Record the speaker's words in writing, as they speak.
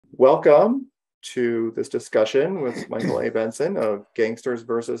Welcome to this discussion with Michael A. Benson of Gangsters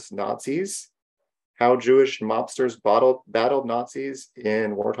versus Nazis, How Jewish Mobsters Battled Nazis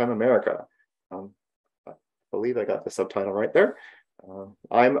in Wartime America. I believe I got the subtitle right there.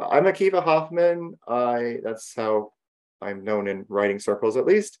 I'm Akiva Hoffman. That's how I'm known in writing circles, at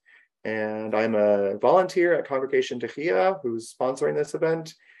least. And I'm a volunteer at Congregation Tehillah, who's sponsoring this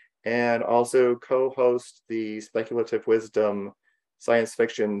event, and also co-host the Speculative Wisdom science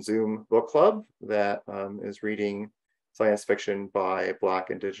fiction Zoom book club that is reading science fiction by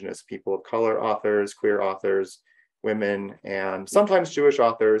Black, Indigenous, people of color authors, queer authors, women, and sometimes Jewish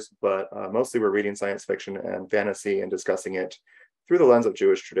authors, but mostly we're reading science fiction and fantasy and discussing it through the lens of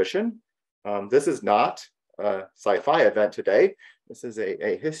Jewish tradition. This is not a sci-fi event today. This is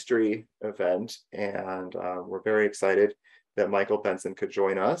a history event, and we're very excited that Michael Benson could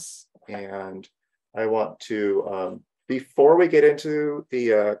join us. And I want to, before we get into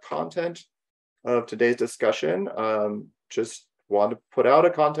the content of today's discussion, just want to put out a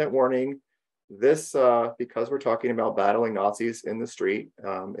content warning. This, because we're talking about battling Nazis in the street,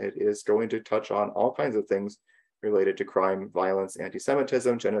 it is going to touch on all kinds of things related to crime, violence,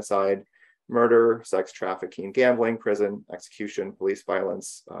 anti-Semitism, genocide, murder, sex trafficking, gambling, prison, execution, police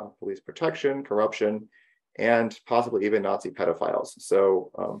violence, police protection, corruption, and possibly even Nazi pedophiles.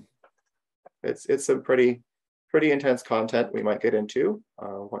 So it's some pretty intense content we might get into. I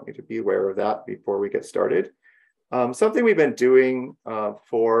want you to be aware of that before we get started. Something we've been doing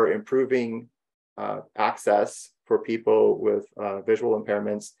for improving access for people with visual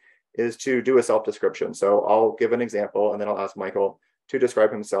impairments is to do a self-description. So I'll give an example and then I'll ask Michael to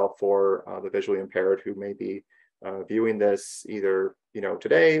describe himself for the visually impaired who may be viewing this either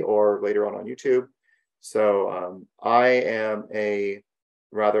today or later on YouTube. So I am a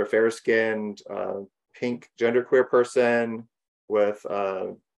rather fair-skinned, pink genderqueer person with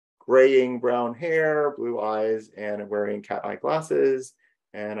graying brown hair, blue eyes, and I'm wearing cat eye glasses.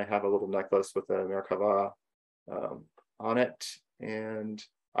 And I have a little necklace with a Merkava on it. And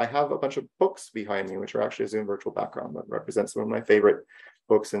I have a bunch of books behind me, which are actually a Zoom virtual background that represents some of my favorite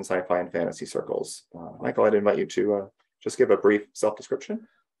books in sci-fi and fantasy circles. Michael, I'd invite you to just give a brief self-description.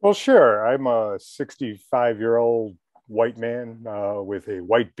 Well, sure. I'm a 65-year-old white man with a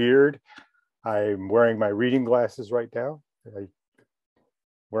white beard. I'm wearing my reading glasses right now. I'm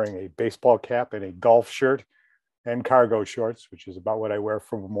wearing a baseball cap and a golf shirt and cargo shorts, which is about what I wear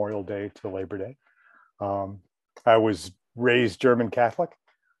from Memorial Day to Labor Day. I was raised German Catholic.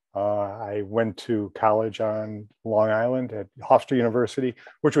 I went to college on Long Island at Hofstra University,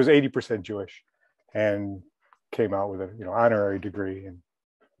 which was 80% Jewish, and came out with an honorary degree in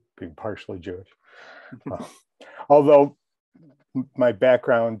being partially Jewish. Although my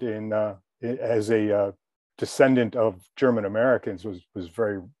background as a descendant of German Americans was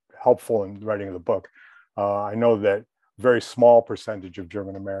very helpful in writing the book. I know that a very small percentage of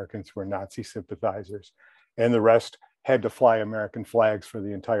German Americans were Nazi sympathizers, and the rest had to fly American flags for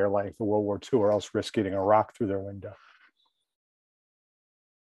the entire length of World War II or else risk getting a rock through their window.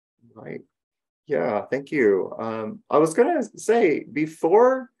 Right. Yeah, thank you. I was going to say,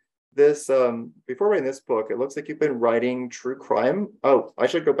 before writing this book, it looks like you've been writing true crime. Oh, I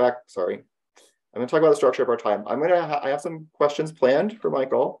should go back. Sorry. I'm going to talk about the structure of our time. I have some questions planned for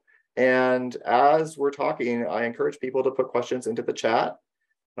Michael. And as we're talking, I encourage people to put questions into the chat.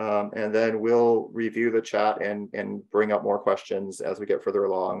 And then we'll review the chat and bring up more questions as we get further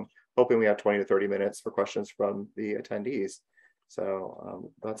along, hoping we have 20 to 30 minutes for questions from the attendees.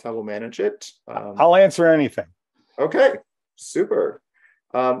 So that's how we'll manage it. I'll answer anything. Okay, super.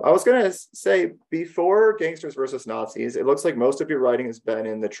 I was going to say, before Gangsters versus Nazis, it looks like most of your writing has been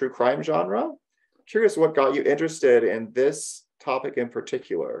in the true crime genre. Curious what got you interested in this topic in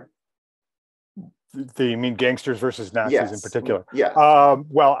particular. You mean Gangsters versus Nazis in particular? Yeah.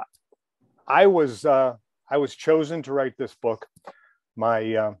 Well, I was chosen to write this book.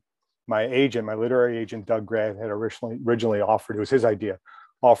 My agent, my literary agent, Doug Grad, had originally offered, it was his idea,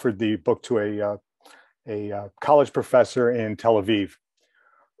 offered the book to a college professor in Tel Aviv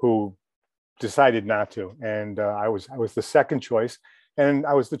who decided not to. And I was the second choice. And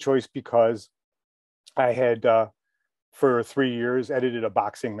I was the choice because I had, for 3 years, edited a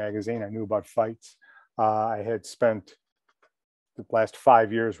boxing magazine. I knew about fights. I had spent the last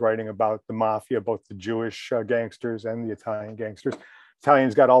 5 years writing about the mafia, both the Jewish gangsters and the Italian gangsters.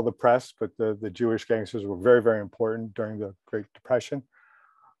 Italians got all the press, but the Jewish gangsters were very, very important during the Great Depression.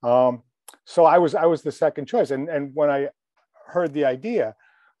 So I was the second choice. And when I heard the idea,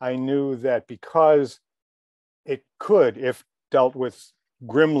 I knew that because it could, if dealt with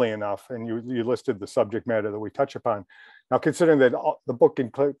grimly enough, and you listed the subject matter that we touch upon, Now, considering that the book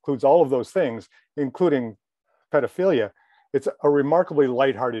includes all of those things, including pedophilia, it's a remarkably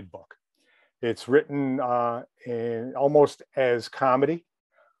lighthearted book. It's written in almost as comedy.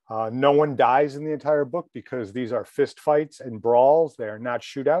 No one dies in the entire book because these are fist fights and brawls. They are not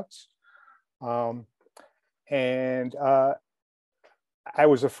shootouts. And I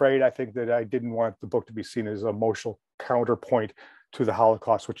was afraid, I think, that I didn't want the book to be seen as an emotional counterpoint to the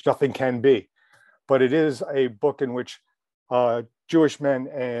Holocaust, which nothing can be. But it is a book in which Jewish men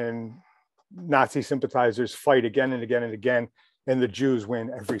and Nazi sympathizers fight again and again and again, and the Jews win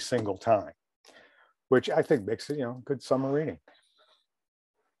every single time, which I think makes it, good summer reading.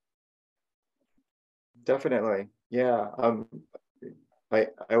 Definitely. Yeah.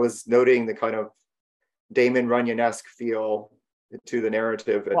 I was noting the kind of Damon Runyon-esque feel to the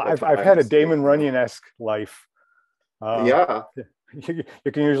narrative. Well, I've had a Damon Runyon-esque life. Yeah. You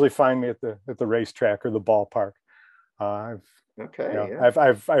can usually find me at the racetrack or the ballpark. I've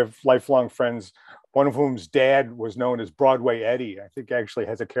lifelong friends, one of whom's dad was known as Broadway Eddie. I think actually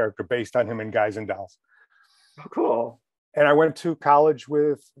has a character based on him in Guys and Dolls. Oh, cool. And I went to college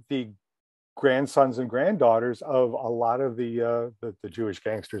with the grandsons and granddaughters of a lot of the Jewish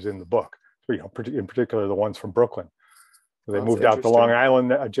gangsters in the book. In particular, the ones from Brooklyn. They moved out to Long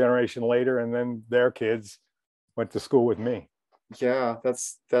Island a generation later, and then their kids went to school with me. Yeah,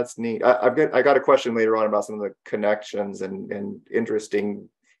 that's neat. I got a question later on about some of the connections and interesting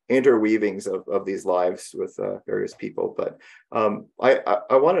interweavings of these lives with various people. But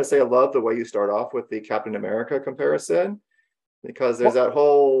I wanted to say I love the way you start off with the Captain America comparison, because there's that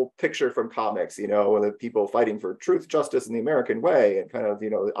whole picture from comics, with the people fighting for truth, justice, and the American way, and kind of,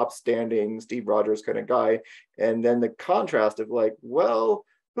 the upstanding Steve Rogers kind of guy. And then the contrast of like, well,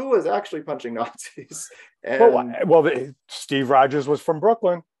 who was actually punching Nazis? And Steve Rogers was from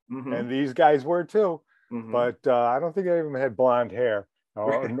Brooklyn, and these guys were too. But I don't think any of them had blonde hair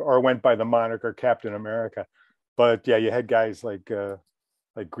or went by the moniker Captain America. But yeah, you had guys like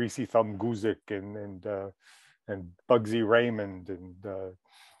Greasy Thumb Guzik and Bugsy Raymond and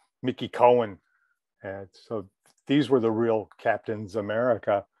Mickey Cohen. And so these were the real Captains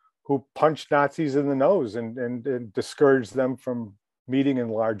America, who punched Nazis in the nose and discouraged them from meeting in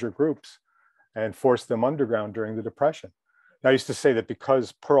larger groups and forced them underground during the Depression. Now, I used to say that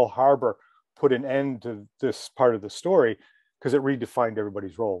because Pearl Harbor put an end to this part of the story, because it redefined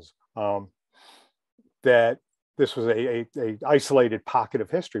everybody's roles, that this was a isolated pocket of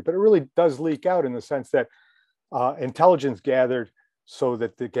history. But it really does leak out in the sense that intelligence gathered so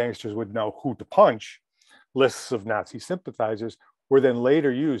that the gangsters would know who to punch. Lists of Nazi sympathizers were then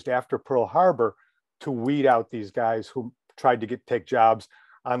later used after Pearl Harbor to weed out these guys who tried to take jobs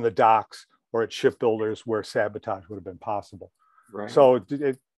on the docks or at shipbuilders where sabotage would have been possible. Right. So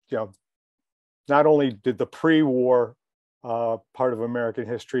not only did the pre-war part of American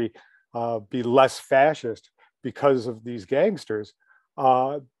history be less fascist because of these gangsters,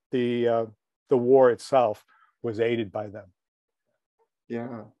 the war itself was aided by them.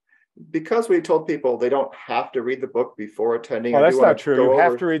 Yeah. Because we told people they don't have to read the book before attending. Oh, that's not true. You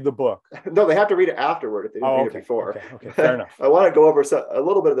have to read the book. No, they have to read it afterward if they didn't read it before. Okay, fair enough. I want to go over a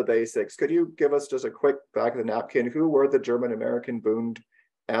little bit of the basics. Could you give us just a quick back of the napkin? Who were the German-American Bund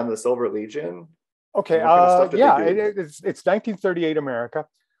and the Silver Legion? Okay, it's 1938 America.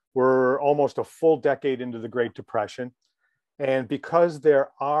 We're almost a full decade into the Great Depression. And because there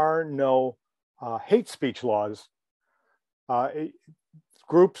are no hate speech laws,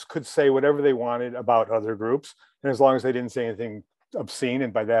 groups could say whatever they wanted about other groups, and as long as they didn't say anything obscene,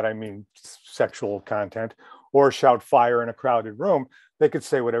 and by that I mean sexual content, or shout fire in a crowded room, they could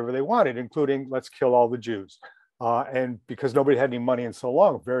say whatever they wanted, including let's kill all the Jews. And because nobody had any money in so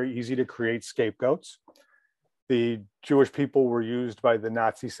long, very easy to create scapegoats. The Jewish people were used by the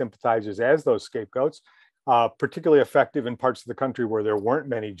Nazi sympathizers as those scapegoats, particularly effective in parts of the country where there weren't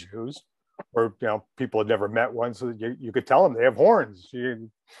many Jews, or people had never met one, so you could tell them they have horns.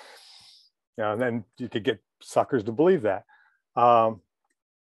 And then you could get suckers to believe that. And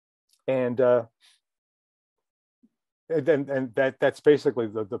that's basically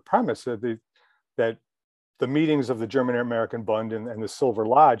the premise of that the meetings of the German-American Bund and the Silver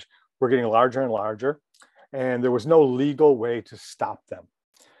Lodge were getting larger and larger, and there was no legal way to stop them.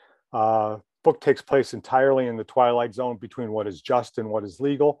 Book takes place entirely in the twilight zone between what is just and what is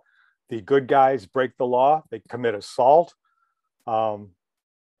legal. The good guys break the law; they commit assault. And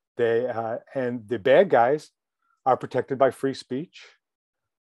the bad guys are protected by free speech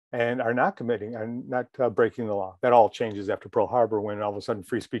and are not breaking the law. That all changes after Pearl Harbor, when all of a sudden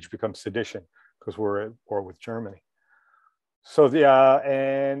free speech becomes sedition because we're at war with Germany. So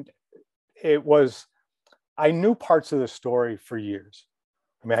and it was I knew parts of the story for years.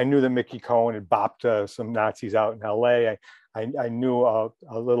 I mean, I knew that Mickey Cohen had bopped some Nazis out in LA. I knew a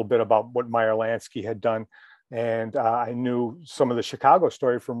little bit about what Meyer Lansky had done. And I knew some of the Chicago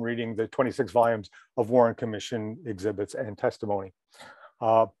story from reading the 26 volumes of Warren Commission exhibits and testimony.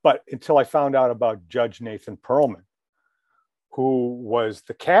 But until I found out about Judge Nathan Perlman, who was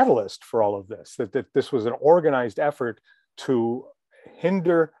the catalyst for all of this, that this was an organized effort to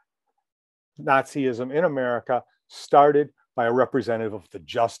hinder Nazism in America, started by a representative of the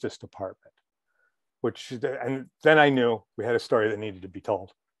Justice Department, and then I knew we had a story that needed to be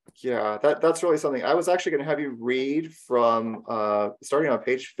told. Yeah, that's really something. I was actually going to have you read from starting on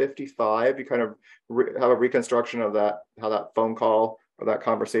page 55. You kind of have a reconstruction of that, how that phone call or that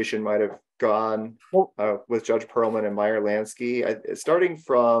conversation might have gone with Judge Perlman and Meyer Lansky. Starting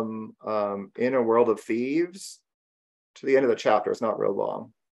from In a World of Thieves to the end of the chapter. It's not real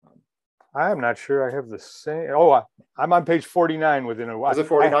long. I'm not sure I have the same. Oh, I'm on page 49 within a while. Is it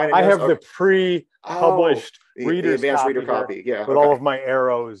 49? I have the pre-published the advanced reader copy. Yeah. With all of my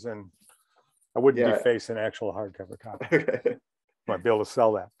arrows, and I wouldn't deface an actual hardcover copy. Okay. Might be able to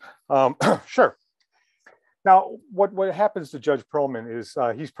sell that. Sure. Now, what happens to Judge Perlman is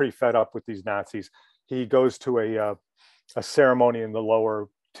he's pretty fed up with these Nazis. He goes to a ceremony in the lower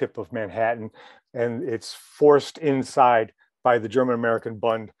tip of Manhattan, and it's forced inside by the German-American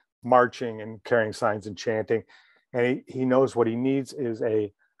Bund, marching and carrying signs and chanting. And he knows what he needs is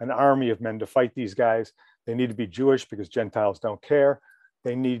an army of men to fight these guys. They need to be Jewish because Gentiles don't care.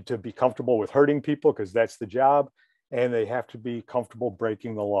 They need to be comfortable with hurting people because that's the job. And they have to be comfortable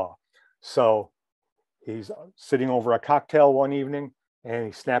breaking the law. So he's sitting over a cocktail one evening and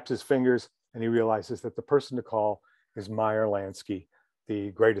he snaps his fingers and he realizes that the person to call is Meyer Lansky, the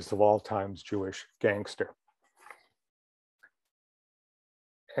greatest of all times Jewish gangster.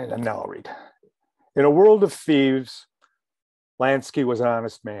 And now I'll read. In a world of thieves, Lansky was an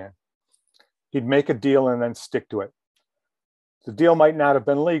honest man. He'd make a deal and then stick to it. The deal might not have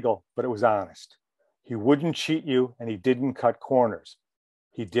been legal, but it was honest. He wouldn't cheat you and he didn't cut corners.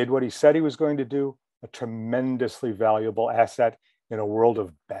 He did what he said he was going to do, a tremendously valuable asset in a world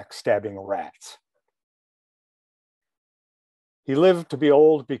of backstabbing rats. He lived to be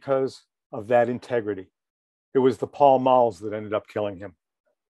old because of that integrity. It was the Pall Malls that ended up killing him.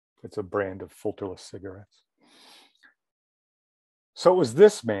 It's a brand of filterless cigarettes. So it was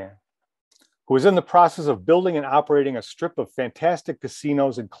this man who was in the process of building and operating a strip of fantastic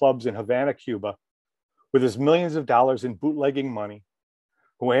casinos and clubs in Havana, Cuba, with his millions of dollars in bootlegging money,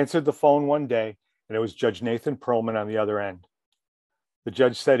 who answered the phone one day, and it was Judge Nathan Perlman on the other end. The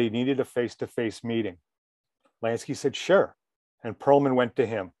judge said he needed a face-to-face meeting. Lansky said, sure, and Perlman went to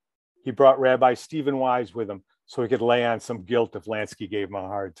him. He brought Rabbi Stephen Wise with him so he could lay on some guilt if Lansky gave him a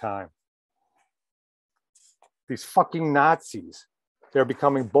hard time. These fucking Nazis, they're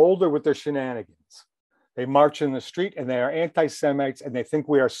becoming bolder with their shenanigans. They march in the street and they are anti-Semites and they think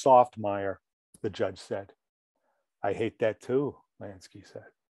we are soft, Meyer, the judge said. I hate that too, Lansky said.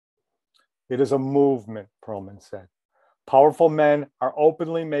 It is a movement, Perlman said. Powerful men are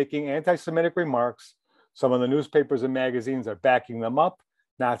openly making anti-Semitic remarks. Some of the newspapers and magazines are backing them up.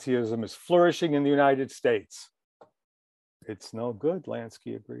 Nazism is flourishing in the United States. It's no good,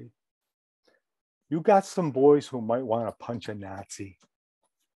 Lansky agreed. You got some boys who might want to punch a Nazi.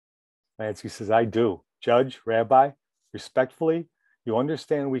 Lansky says, I do. Judge, Rabbi, respectfully, you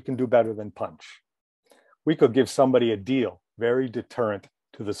understand we can do better than punch. We could give somebody a deal, very deterrent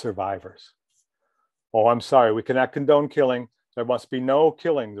to the survivors. Oh, I'm sorry, we cannot condone killing. There must be no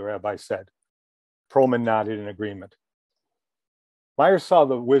killing, the rabbi said. Perlman nodded in agreement. Meyer saw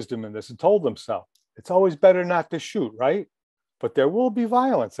the wisdom in this and told them so. It's always better not to shoot, right? But there will be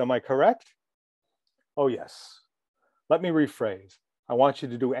violence, am I correct? Oh, yes. Let me rephrase. I want you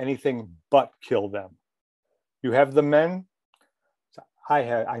to do anything but kill them. You have the men?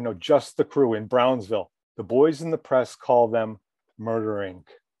 I know just the crew in Brownsville. The boys in the press call them Murder Inc.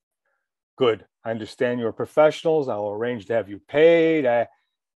 Good. I understand you're professionals. I'll arrange to have you paid.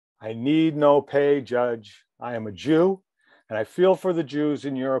 I need no pay, Judge. I am a Jew, and I feel for the Jews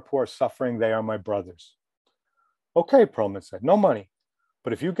in Europe who are suffering. They are my brothers. Okay, Perlman said, no money.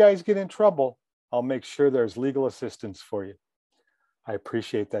 But if you guys get in trouble, I'll make sure there's legal assistance for you. I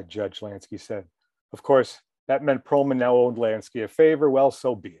appreciate that, Judge, Lansky said. Of course, that meant Perlman now owed Lansky a favor. Well,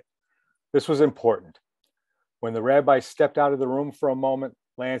 so be it. This was important. When the rabbi stepped out of the room for a moment,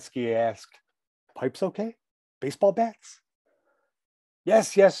 Lansky asked, pipes okay? Baseball bats?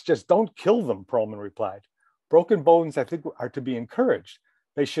 Yes, just don't kill them, Perlman replied. Broken bones, I think, are to be encouraged.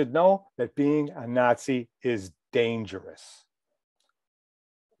 They should know that being a Nazi is dangerous.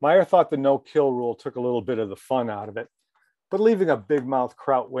 Meyer thought the no-kill rule took a little bit of the fun out of it, but leaving a big-mouthed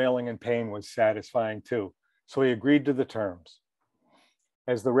Kraut wailing in pain was satisfying too, so he agreed to the terms.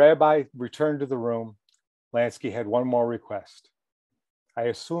 As the rabbi returned to the room, Lansky had one more request. I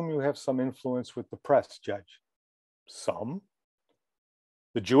assume you have some influence with the press, Judge. Some?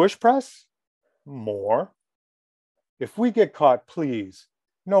 The Jewish press? More. If we get caught, please,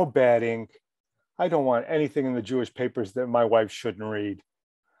 no bad ink. I don't want anything in the Jewish papers that my wife shouldn't read.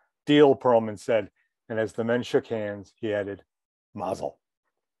 Deal, Perlman said, and as the men shook hands, he added, Mazel.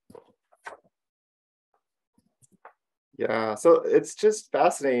 Yeah, so it's just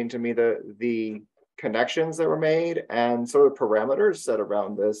fascinating to me the connections that were made and sort of parameters set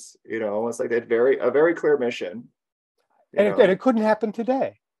around this. It's like they had a very clear mission. And it couldn't happen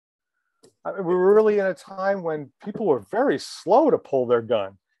today. I mean, we were really in a time when people were very slow to pull their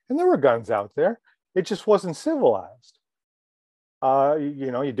gun, and there were guns out there. It just wasn't civilized.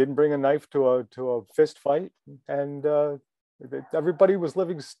 You didn't bring a knife to a fist fight, and everybody was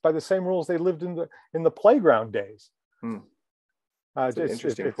living by the same rules they lived in the playground days. It's an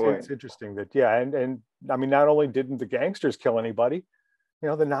interesting point. It's interesting that, yeah, and I mean, not only didn't the gangsters kill anybody,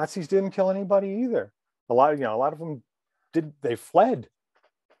 the Nazis didn't kill anybody either. A lot of them did. They fled.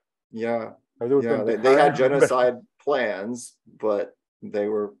 Yeah, they had genocide plans, but they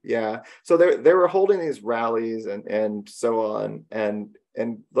were So they were holding these rallies and so on, and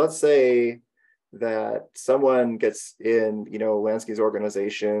let's say that someone gets in, Lansky's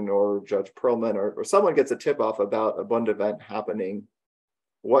organization or Judge Perlman or someone gets a tip off about a Bund event happening.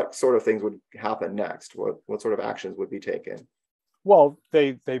 What sort of things would happen next? What sort of actions would be taken? Well,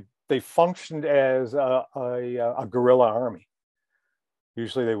 they functioned as a guerrilla army.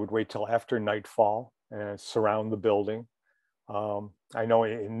 Usually they would wait till after nightfall and surround the building. I know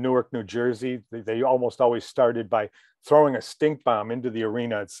in Newark, New Jersey, they almost always started by throwing a stink bomb into the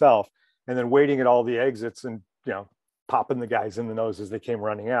arena itself and then waiting at all the exits and, popping the guys in the nose as they came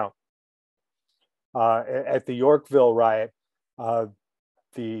running out. At the Yorkville riot,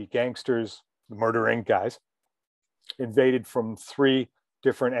 the gangsters, the Murder Inc. guys, invaded from 3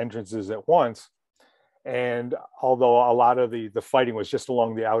 different entrances at once. And although a lot of the fighting was just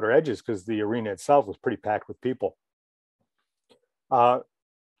along the outer edges because the arena itself was pretty packed with people, there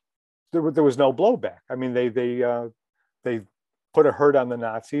was no blowback. I mean, they put a hurt on the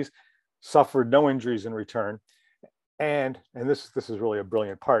Nazis, suffered no injuries in return. And this is really a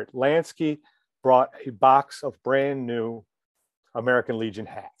brilliant part. Lansky brought a box of brand new American Legion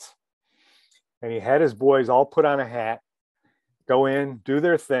hats. And he had his boys all put on a hat, go in, do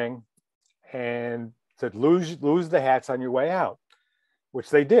their thing, and said, lose the hats on your way out,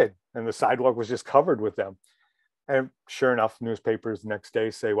 which they did. And the sidewalk was just covered with them. And sure enough, newspapers the next day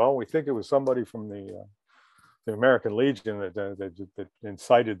say, well, we think it was somebody from the American Legion that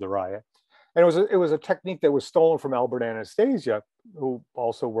incited the riot. And it was a technique that was stolen from Albert Anastasia, who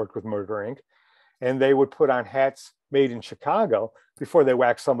also worked with Murder Inc. And they would put on hats made in Chicago before they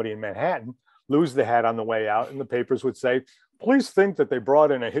whacked somebody in Manhattan, lose the hat on the way out, and the papers would say, police think that they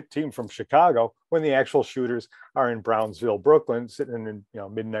brought in a hit team from Chicago when the actual shooters are in Brownsville, Brooklyn, sitting in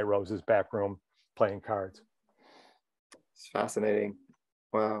Midnight Rose's back room playing cards. It's fascinating.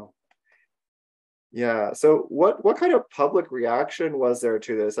 Wow. Yeah. So what kind of public reaction was there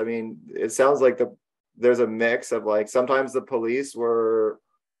to this? I mean, it sounds like there's a mix of sometimes the police were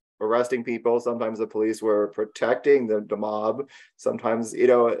arresting people, sometimes the police were protecting the mob, sometimes and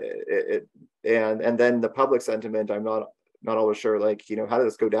then the public sentiment. I'm not always sure how did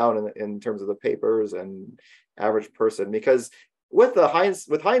this go down in terms of the papers and average person, because with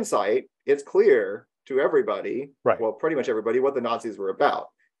hindsight it's clear to everybody, right? Well, pretty much everybody, what the Nazis were about.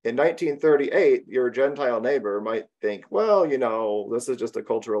 In 1938, your Gentile neighbor might think, well, this is just a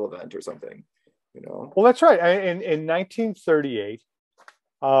cultural event or something, Well, that's right. In 1938,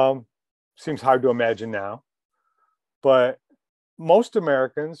 seems hard to imagine now, but most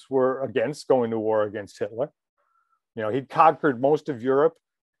Americans were against going to war against Hitler. He'd conquered most of Europe,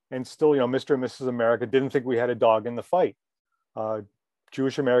 and still, Mr. and Mrs. America didn't think we had a dog in the fight.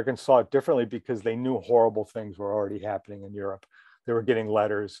 Jewish Americans saw it differently because they knew horrible things were already happening in Europe. They were getting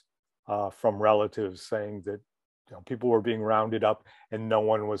letters from relatives saying that people were being rounded up and no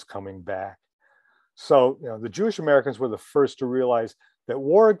one was coming back. So the Jewish Americans were the first to realize that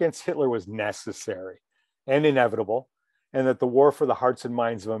war against Hitler was necessary and inevitable, and that the war for the hearts and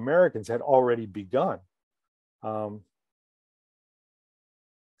minds of Americans had already begun. So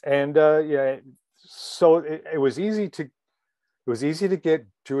it was easy to get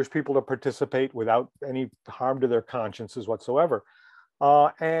Jewish people to participate without any harm to their consciences whatsoever.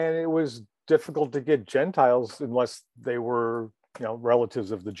 And it was difficult to get Gentiles unless they were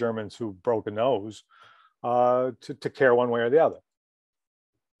relatives of the Germans who broke a nose to care one way or the other.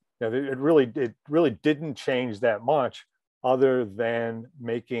 It really didn't change that much, other than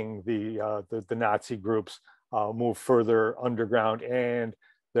making the Nazi groups move further underground, and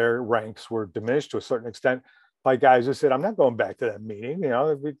their ranks were diminished to a certain extent by guys who said, "I'm not going back to that meeting."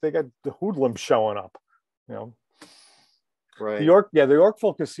 They got the hoodlums showing up. Right. The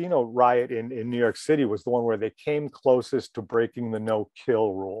Yorkville Casino riot in New York City was the one where they came closest to breaking the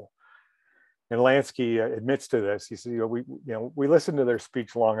no-kill rule. And Lansky admits to this. He said, we listened to their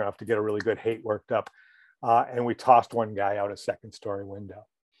speech long enough to get a really good hate worked up, and we tossed one guy out a second-story window.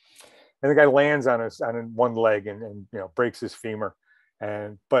 And the guy lands on one leg and breaks his femur.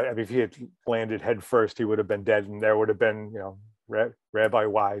 But if he had landed head first, he would have been dead, and there would have been, Rabbi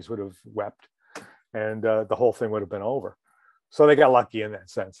Wise would have wept, and the whole thing would have been over. So they got lucky in that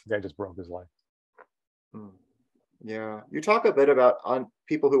sense. The guy just broke his leg. Yeah, you talk a bit about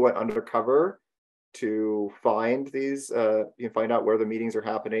people who went undercover to find these, find out where the meetings are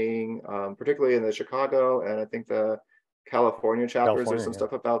happening, particularly in the Chicago and I think the California chapters. There's some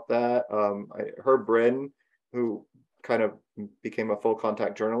stuff about that. Herb Bryn, who kind of became a full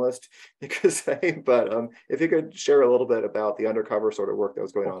contact journalist, you could say. But if you could share a little bit about the undercover sort of work that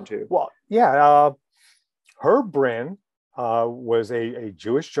was going on too. Well, yeah, Herb Bryn was a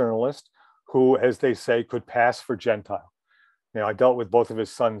Jewish journalist who, as they say, could pass for Gentile. I dealt with both of his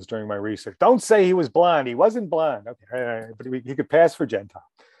sons during my research. Don't say he was blonde. He wasn't blonde. Okay, but he could pass for Gentile.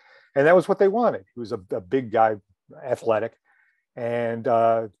 And that was what they wanted. He was a big guy, athletic. And,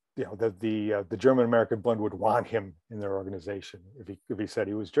 the German-American blend would want him in their organization if he said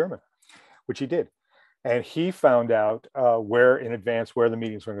he was German, which he did. And he found out in advance where the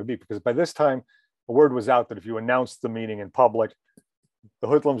meetings were going to be, because by this time, the word was out that if you announced the meeting in public, the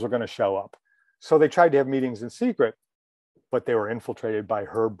hoodlums were going to show up. So they tried to have meetings in secret, but they were infiltrated by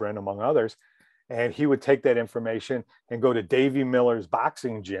Herb Bryn, among others. And he would take that information and go to Davy Miller's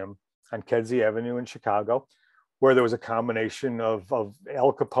boxing gym on Kedzie Avenue in Chicago, where there was a combination of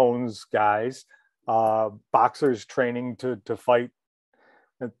Al Capone's guys, boxers training to fight.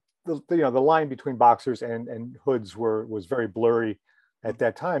 The line between boxers and hoods was very blurry at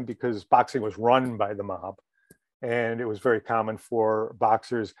that time, because boxing was run by the mob. And it was very common for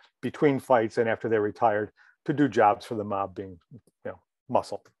boxers between fights and after they retired to do jobs for the mob, being,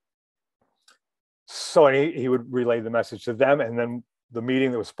 muscle. So he would relay the message to them, and then the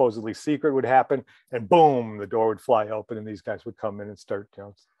meeting that was supposedly secret would happen, and boom, the door would fly open, and these guys would come in and start,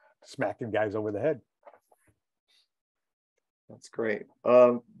 smacking guys over the head. That's great.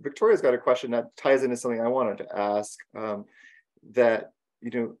 Victoria's got a question that ties into something I wanted to ask. That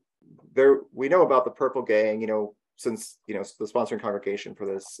we know about the Purple Gang, since the sponsoring congregation for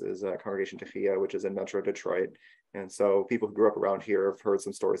this is Congregation Tehillah, which is in Metro Detroit, and so people who grew up around here have heard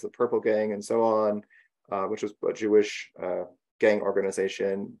some stories of the Purple Gang and so on, which was a Jewish gang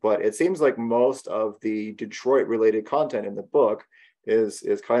organization. But it seems like most of the Detroit related content in the book is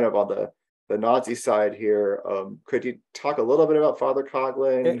kind of on the Nazi side here. Could you talk a little bit about Father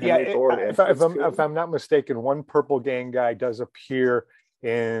Coughlin, Henry Ford, and if I'm not mistaken, one Purple Gang guy does appear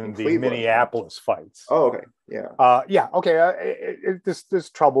in the Cleveland. Minneapolis fights. Oh, okay, yeah, okay. This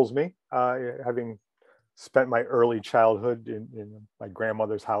troubles me, having spent my early childhood in my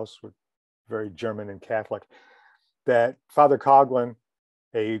grandmother's house, with very German and Catholic, that Father Coughlin,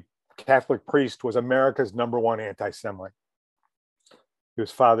 a Catholic priest, was America's #1 anti-Semite. He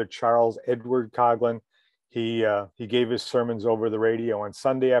was Father Charles Edward Coughlin. He gave his sermons over the radio on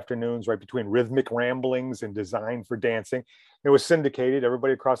Sunday afternoons, right between rhythmic ramblings and Design for Dancing. It was syndicated.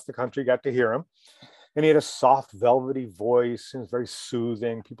 Everybody across the country got to hear him. And he had a soft, velvety voice. He was very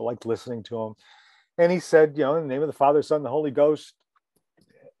soothing. People liked listening to him. And he said, in the name of the Father, Son, and the Holy Ghost,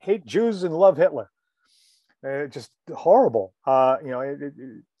 hate Jews and love Hitler. Just horrible.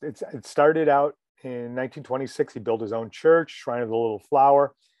 It started out in 1926. He built his own church, Shrine of the Little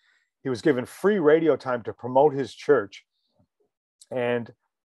Flower. He was given free radio time to promote his church. And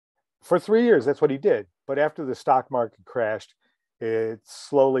for 3 years, that's what he did. But after the stock market crashed, it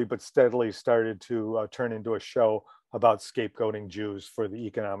slowly but steadily started to turn into a show about scapegoating Jews for the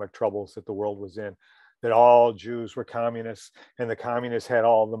economic troubles that the world was in, that all Jews were communists and the communists had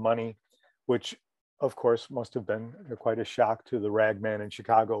all the money, which of course must have been quite a shock to the ragman in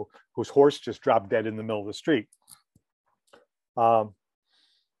Chicago whose horse just dropped dead in the middle of the street.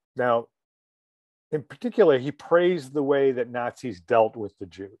 Now, in particular, he praised the way that Nazis dealt with the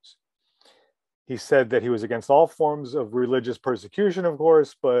Jews. He said that he was against all forms of religious persecution, of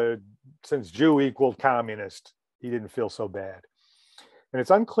course, but since Jew equaled communist, he didn't feel so bad. And it's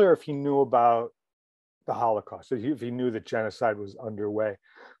unclear if he knew about the Holocaust. So he knew that genocide was underway,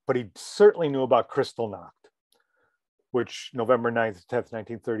 but he certainly knew about Kristallnacht, which November 9th, 10th,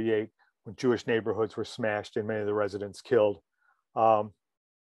 1938, when Jewish neighborhoods were smashed and many of the residents killed. Coghlan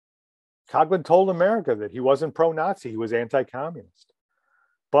told America that he wasn't pro-Nazi, he was anti-communist.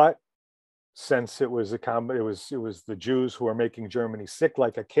 But since it was the Jews who were making Germany sick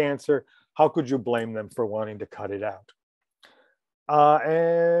like a cancer, how could you blame them for wanting to cut it out?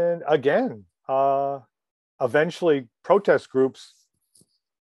 And again, eventually protest groups,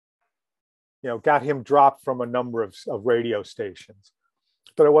 got him dropped from a number of radio stations.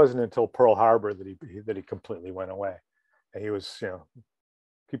 But it wasn't until Pearl Harbor that he completely went away. And he was,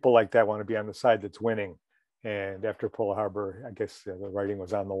 people like that want to be on the side that's winning. And after Pearl Harbor, I guess the writing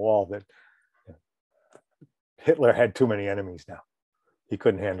was on the wall that Hitler had too many enemies now. He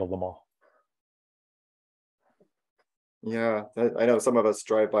couldn't handle them all. Yeah, I know some of us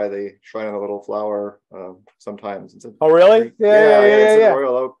drive by the Shrine of the Little Flower sometimes. Oh, really? Yeah. It's in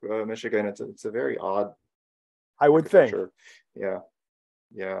Royal Oak, Michigan. It's a very odd. I would think. Yeah.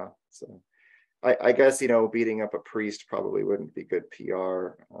 So, I guess beating up a priest probably wouldn't be good PR.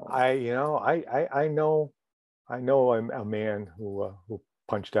 I know a man who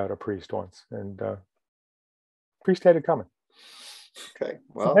punched out a priest once, and priest had it coming. Okay,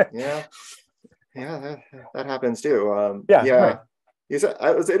 well, yeah, that happens too. Yeah. Right.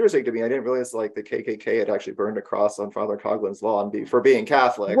 It was interesting to me. I didn't realize like the KKK had actually burned a cross on Father Coghlan's lawn for being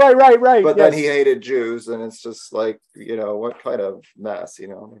Catholic. Right. But then he hated Jews, and it's just like, what kind of mess,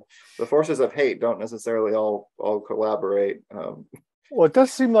 The forces of hate don't necessarily all collaborate. Well, it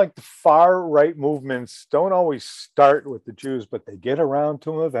does seem like the far right movements don't always start with the Jews, but they get around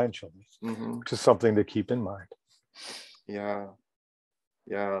to them eventually, which is something to keep in mind. Yeah,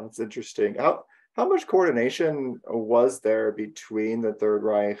 that's interesting. How much coordination was there between the Third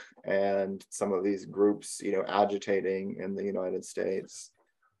Reich and some of these groups, agitating in the United States?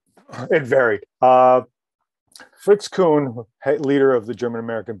 It varied. Fritz Kuhn, leader of the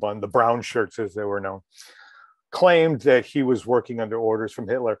German-American Bund, the brown shirts as they were known, claimed that he was working under orders from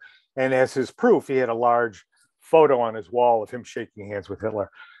Hitler. And as his proof, he had a large photo on his wall of him shaking hands with Hitler.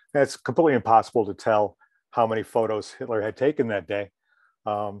 And it's completely impossible to tell how many photos Hitler had taken that day.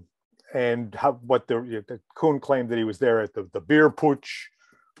 And Kuhn claimed that he was there at the beer putsch,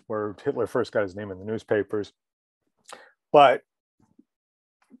 where Hitler first got his name in the newspapers. But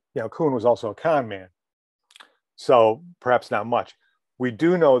Kuhn was also a con man, so perhaps not much. We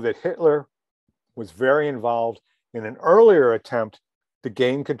do know that Hitler was very involved in an earlier attempt to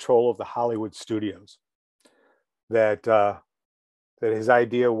gain control of the Hollywood studios. That his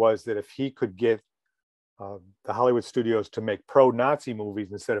idea was that if he could get the Hollywood studios to make pro-Nazi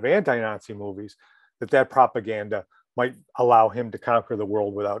movies instead of anti-Nazi movies, that propaganda might allow him to conquer the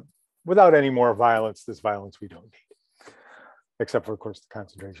world without any more violence, this violence we don't need, except for, of course, the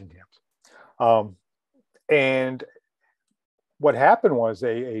concentration camps. And what happened was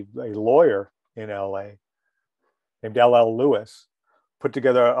a lawyer in LA named L.L. Lewis put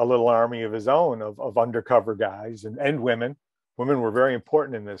together a little army of his own of undercover guys and women. Women were very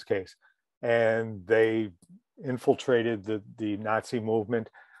important in this case. And they infiltrated the Nazi movement,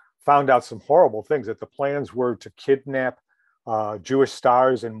 found out some horrible things, that the plans were to kidnap Jewish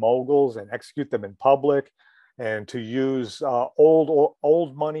stars and moguls and execute them in public, and to use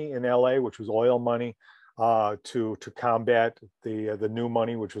old money in LA, which was oil money, to combat the new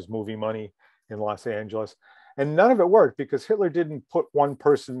money, which was movie money in Los Angeles. And none of it worked because Hitler didn't put one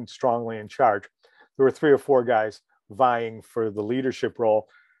person strongly in charge. There were 3 or 4 guys vying for the leadership role.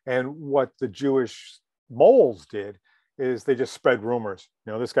 And what the Jewish moles did is they just spread rumors.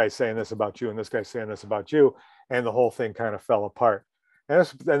 This guy's saying this about you, and this guy's saying this about you, and the whole thing kind of fell apart. And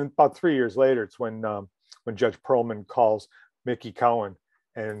about 3 years later, it's when Judge Perlman calls Mickey Cohen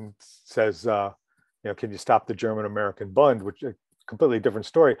and says, can you stop the German-American Bund, which is a completely different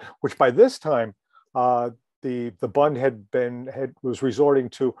story. Which by this time, the Bund was resorting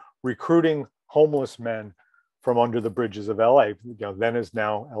to recruiting homeless men from under the bridges of LA. Then as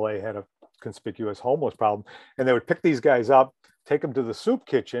now, LA had a conspicuous homeless problem. And they would pick these guys up, take them to the soup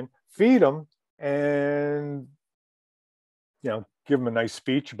kitchen, feed them, and give them a nice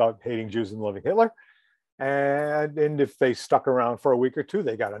speech about hating Jews and loving Hitler. And if they stuck around for a week or two,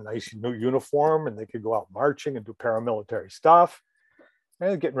 they got a nice new uniform and they could go out marching and do paramilitary stuff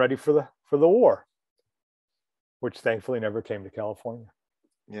and getting ready for the war, which thankfully never came to California.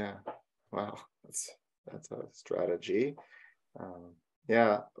 Yeah. Wow. That's a strategy. One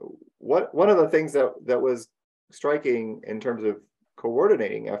of the things that was striking in terms of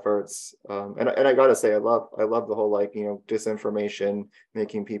coordinating efforts. And I gotta say, I love the whole, like, disinformation,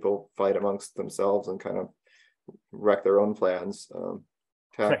 making people fight amongst themselves and kind of wreck their own plans,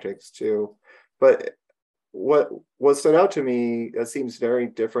 tactics too. But what stood out to me that seems very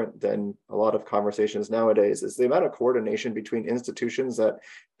different than a lot of conversations nowadays is the amount of coordination between institutions that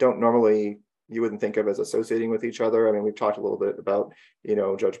don't normally, you wouldn't think of as associating with each other. I mean, we've talked a little bit about,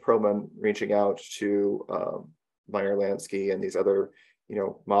 Judge Perlman reaching out to Meyer Lansky and these other,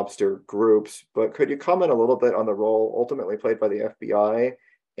 mobster groups. But could you comment a little bit on the role ultimately played by the FBI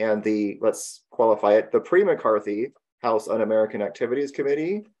and the, let's qualify it, the pre-McCarthy House Un-American Activities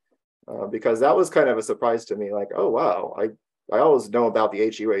Committee? Because that was kind of a surprise to me. Like, oh wow, I always know about the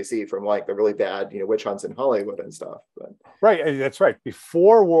HUAC from, like, the really bad, witch hunts in Hollywood and stuff. But right, that's right.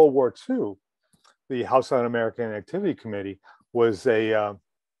 Before World War II, the House Un-American Activity Committee was an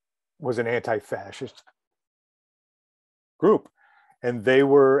anti-fascist group, and they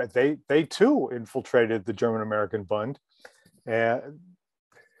too infiltrated the German American Bund. And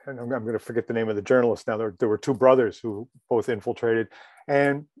I'm going to forget the name of the journalist now. There were two brothers who both infiltrated,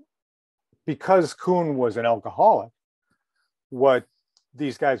 and because Kuhn was an alcoholic, what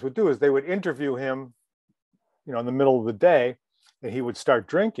these guys would do is they would interview him, in the middle of the day, and he would start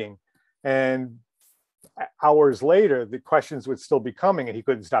drinking. And hours later, the questions would still be coming, and he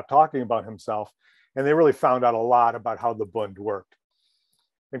couldn't stop talking about himself. And they really found out a lot about how the Bund worked.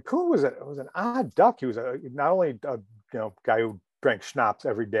 And Kuhn was an odd duck. He was not only a guy who drank schnapps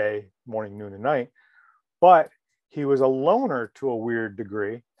every day, morning, noon, and night, but he was a loner to a weird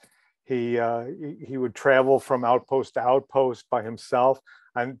degree. He would travel from outpost to outpost by himself.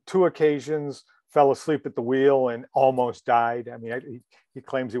 On 2 occasions, fell asleep at the wheel and almost died. I mean, he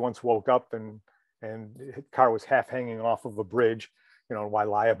claims he once woke up and his car was half hanging off of a bridge. Why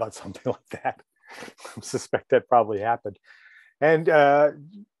lie about something like that? I suspect that probably happened. And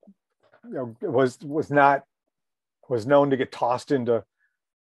was known to get tossed into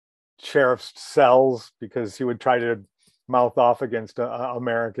sheriff's cells because he would try to mouth off against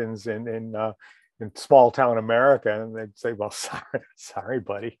Americans in small town America, and they'd say, "Well, sorry,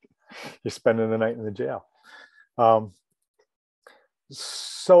 buddy, you're spending the night in the jail."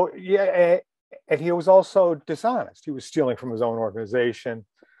 So yeah, and he was also dishonest. He was stealing from his own organization.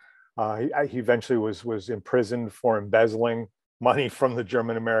 He eventually was imprisoned for embezzling money from the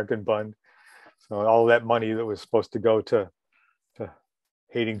German American Bund. So all that money that was supposed to go to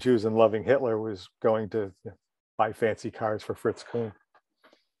hating Jews and loving Hitler was going to buy fancy cars for Fritz Kuhn.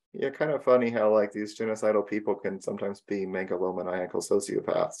 Yeah, kind of funny how, like, these genocidal people can sometimes be megalomaniacal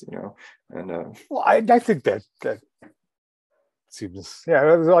sociopaths, and well, I think that seems,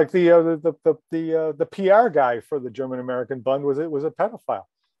 yeah, it was like the PR guy for the German American Bund was a pedophile.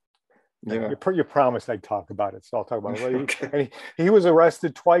 Yeah, you promised I'd talk about it, so I'll talk about it. Okay. And he was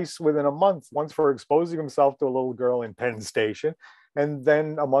arrested twice within a month. Once for exposing himself to a little girl in Penn Station, and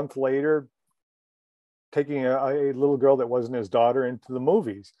then a month later taking a little girl that wasn't his daughter into the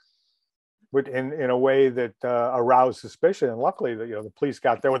movies, but in a way that aroused suspicion. And luckily, the police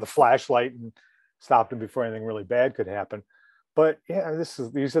got there with a flashlight and stopped him before anything really bad could happen. But yeah,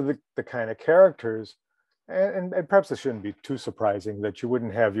 these are the kind of characters, and perhaps it shouldn't be too surprising that you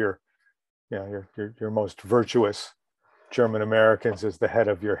wouldn't have your most virtuous German Americans as the head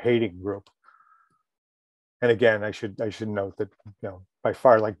of your hating group. And again, I should note that by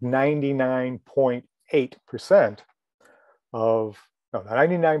far, like 99.8% of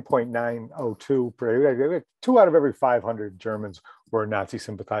 99.902, 2 out of every 500 Germans were Nazi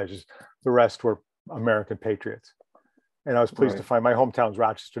sympathizers. The rest were American patriots. And I was pleased to find my hometown's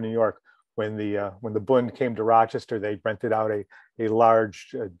Rochester, New York. When the Bund came to Rochester, they rented out a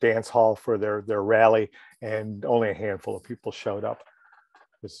large dance hall for their rally, and only a handful of people showed up.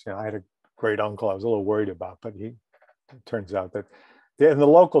 I had a great uncle I was a little worried about, but it turns out that the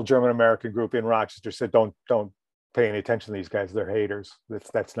local German American group in Rochester said, don't pay any attention to these guys. They're haters.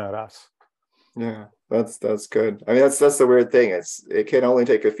 That's not us. Yeah, that's good. I mean, that's the weird thing. It can only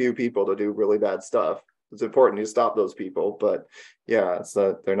take a few people to do really bad stuff. It's important to stop those people, but yeah, it's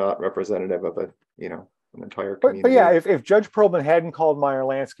they're not representative of an entire community. But yeah, if Judge Perlman hadn't called Meyer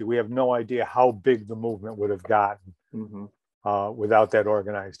Lansky, we have no idea how big the movement would have gotten without that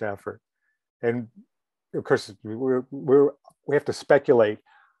organized effort. And of course, we have to speculate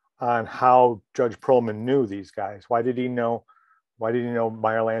on how Judge Perlman knew these guys. Why did he know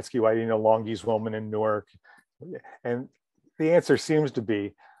Meyer Lansky? Why did he know Longy's woman in Newark? And the answer seems to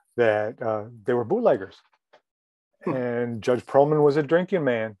be that they were bootleggers. And Judge Perlman was a drinking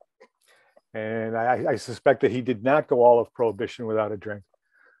man. And I suspect that he did not go all of Prohibition without a drink.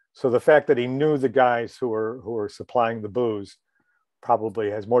 So the fact that he knew the guys who were supplying the booze probably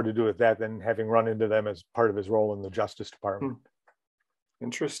has more to do with that than having run into them as part of his role in the Justice Department.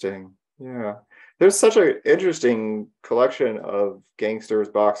 Interesting. Yeah. There's such an interesting collection of gangsters,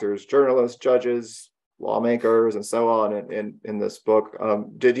 boxers, journalists, judges, lawmakers, and so on in this book.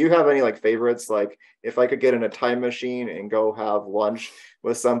 Did you have any like favorites? Like, if I could get in a time machine and go have lunch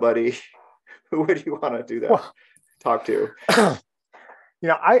with somebody, who would you want to do that? Well, talk to?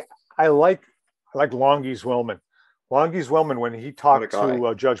 I like Longese Willman. Longese Willman, when he talked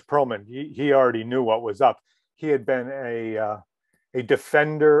to Judge Perlman, he already knew what was up. He had been a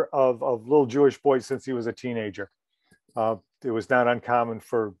defender of little Jewish boys since he was a teenager. It was not uncommon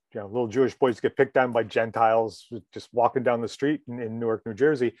for little Jewish boys to get picked on by Gentiles just walking down the street in Newark, New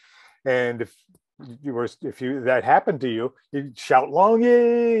Jersey. And if that happened to you, you'd shout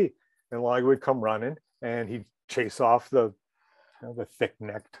 "Longy," and Longy would come running, and he'd chase off the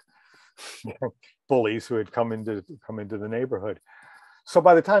thick-necked bullies who had come into the neighborhood. So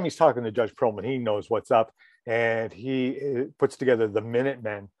by the time he's talking to Judge Perlman, he knows what's up, and he puts together the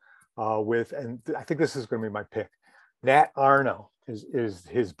Minutemen and I think this is going to be my pick. Nat Arno is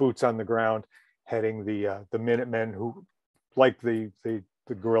his boots on the ground, heading the Minutemen, who, like the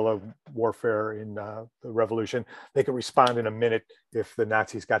guerrilla warfare in the Revolution, they could respond in a minute if the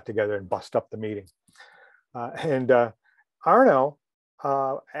Nazis got together and bust up the meeting. And Arno,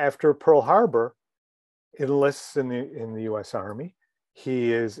 after Pearl Harbor, enlists in the U.S. Army.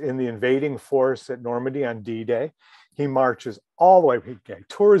 He is in the invading force at Normandy on D-Day. He marches all the way, he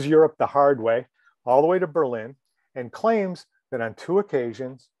tours Europe the hard way, all the way to Berlin, and claims that on 2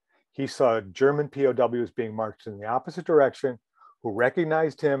 occasions, he saw German POWs being marched in the opposite direction, who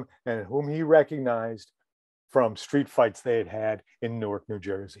recognized him and whom he recognized from street fights they had had in Newark, New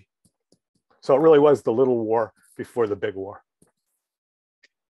Jersey. So it really was the little war before the big war.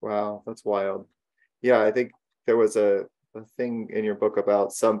 Wow, that's wild. Yeah, I think there was a thing in your book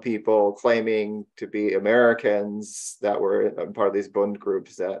about some people claiming to be Americans that were part of these Bund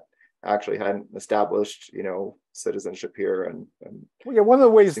groups that actually hadn't established, citizenship here. And one of the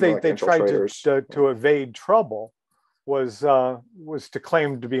ways they tried to evade trouble was to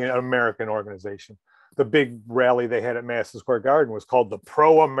claim to be an American organization. The big rally they had at Madison Square Garden was called the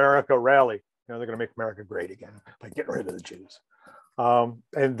Pro-America Rally. They're going to make America great again by getting rid of the Jews.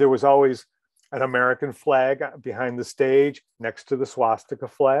 And there was always an American flag behind the stage next to the swastika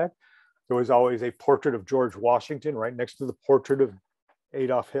flag. There was always a portrait of George Washington right next to the portrait of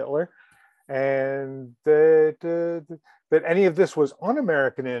Adolf Hitler. And that any of this was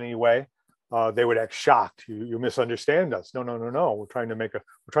un-American in any way, they would act shocked. You misunderstand us. No. We're trying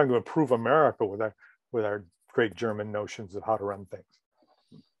to improve America with our great German notions of how to run things.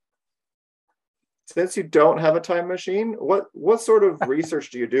 Since you don't have a time machine, what sort of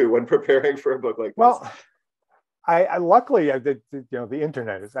research do you do when preparing for a book like this? Well, I luckily the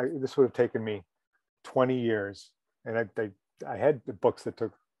internet this would have taken me 20 years, and I had books that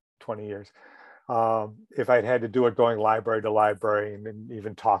took 20 years. If I'd had to do it going library to library and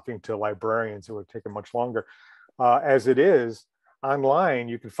even talking to librarians, it would have taken much longer. As it is, online,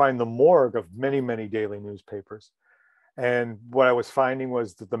 you can find the morgue of many, many daily newspapers. And what I was finding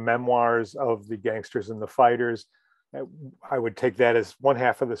was that the memoirs of the gangsters and the fighters, I would take that as one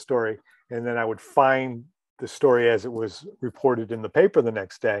half of the story, and then I would find the story as it was reported in the paper the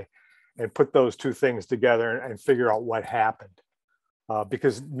next day and put those two things together and figure out what happened.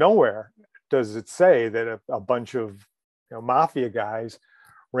 Because nowhere does it say that a bunch of mafia guys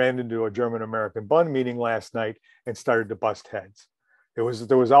ran into a German-American Bund meeting last night and started to bust heads. There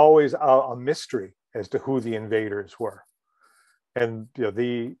was always a mystery as to who the invaders were. And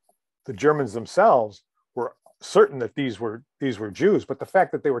the Germans themselves were certain that these were Jews, but the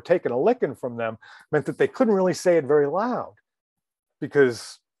fact that they were taking a licking from them meant that they couldn't really say it very loud,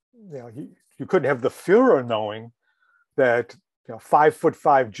 because you couldn't have the Führer knowing that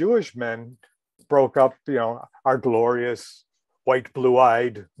 5'5" Jewish men broke up our glorious white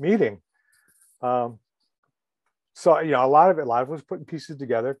blue-eyed meeting. So a lot of it was putting pieces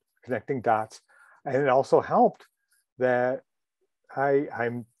together, connecting dots, and it also helped that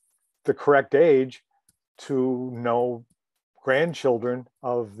I'm the correct age to know grandchildren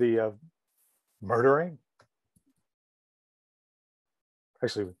of the murdering.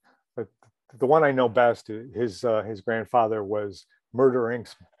 Actually, the one I know best, his grandfather was Murder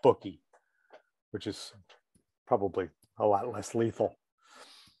Inc.'s bookie, which is probably a lot less lethal.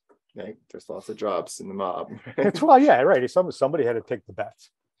 Yeah, there's lots of jobs in the mob. Yeah, right. Somebody had to take the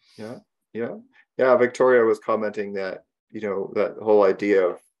bets. Yeah. Victoria was commenting that that whole idea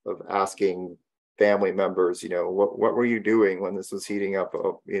of asking family members, what were you doing when this was heating up,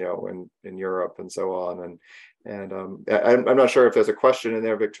 in Europe and so on, And I'm not sure if there's a question in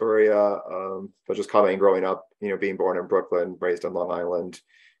there, Victoria, but just commenting growing up, being born in Brooklyn, raised on Long Island,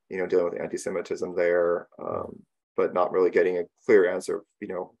 dealing with anti-Semitism there, but not really getting a clear answer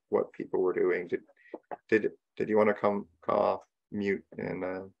of, what people were doing. Did you want to come off mute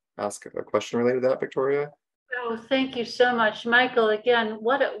and ask a question related to that, Victoria? Oh, thank you so much, Michael. Again,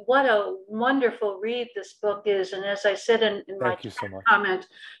 what a wonderful read this book is. And as I said in my comment,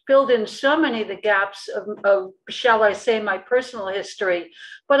 filled in so many of the gaps of, shall I say, my personal history.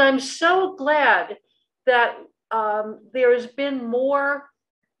 But I'm so glad that there has been more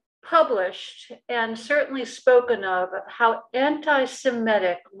published and certainly spoken of how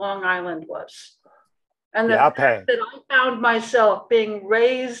anti-Semitic Long Island was. And the fact that I found myself being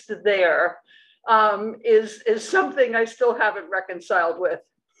raised there is something I still haven't reconciled with.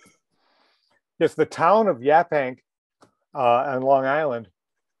 Yes, the town of Yaphank on Long Island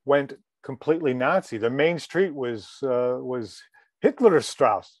went completely Nazi. The main street was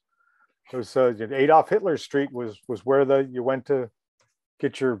Hitlerstrasse. It was Adolf Hitler Street was where you went to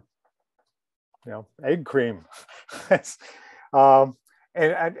get your egg cream. And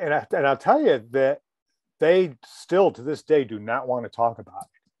I'll tell you that they still to this day do not want to talk about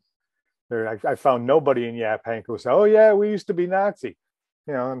it. I found nobody in Yaphank who said, "Oh yeah, we used to be Nazi,"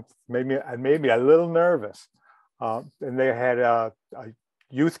 and made me a little nervous. And they had a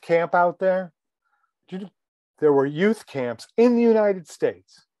youth camp out there. There were youth camps in the United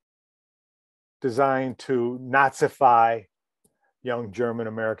States designed to Nazify young German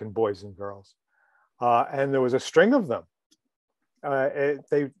American boys and girls, and there was a string of them.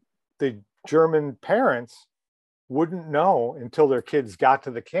 The German parents wouldn't know until their kids got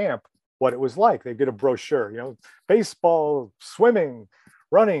to the camp what it was like. They get a brochure, baseball, swimming,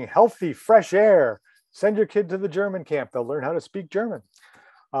 running, healthy, fresh air. Send your kid to the German camp. They'll learn how to speak German.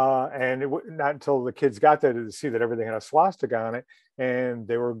 And not until the kids got there to see that everything had a swastika on it, and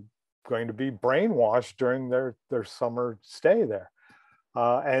they were going to be brainwashed during their summer stay there.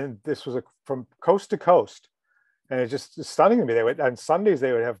 And this was from coast to coast. And it's just stunning to me. On Sundays,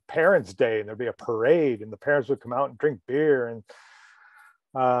 they would have Parents' Day, and there'd be a parade, and the parents would come out and drink beer, and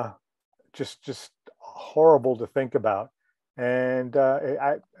just horrible to think about. And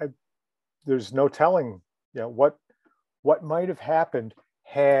there's no telling, what might have happened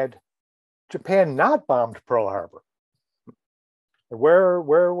had Japan not bombed Pearl Harbor. Where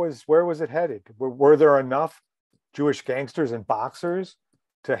was it headed? Were there enough Jewish gangsters and boxers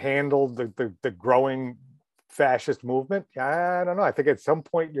to handle the growing fascist movement? I don't know. I think at some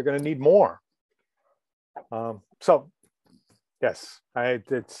point you're going to need more. So yes,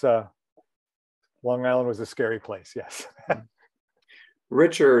 it's Long Island was a scary place. Yes.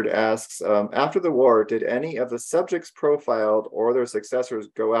 Richard asks, after the war, did any of the subjects profiled or their successors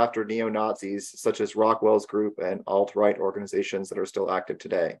go after neo-Nazis such as Rockwell's group and alt-right organizations that are still active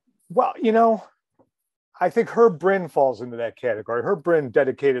today? Well, I think Herb Bryn falls into that category. Herb Bryn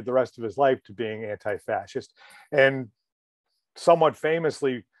dedicated the rest of his life to being anti-fascist, and somewhat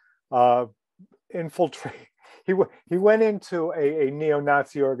famously infiltrate. He went into a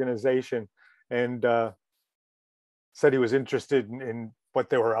neo-Nazi organization and said he was interested in what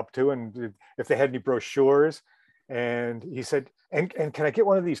they were up to and if they had any brochures. And he said, and can I get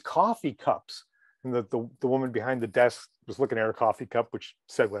one of these coffee cups? And the woman behind the desk was looking at her coffee cup, which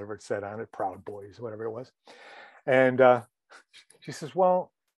said whatever it said on it, Proud Boys, whatever it was. And she says,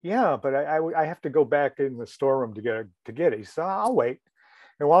 well, yeah, but I have to go back in the storeroom to get it. He said, I'll wait.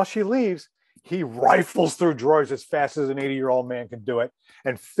 And while she leaves, he rifles through drawers as fast as an 80-year-old man can do it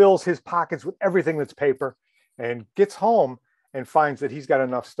and fills his pockets with everything that's paper and gets home and finds that he's got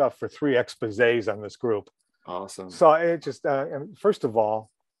enough stuff for 3 exposés on this group. Awesome. So it just, first of all,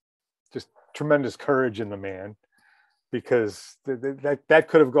 just tremendous courage in the man, because that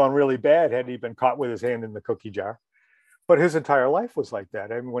could have gone really bad had he been caught with his hand in the cookie jar. But his entire life was like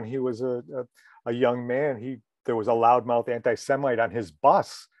that. I mean, when he was a young man, there was a loudmouth anti-Semite on his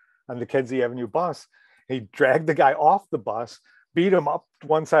bus, on the Kedzie Avenue bus. He dragged the guy off the bus, beat him up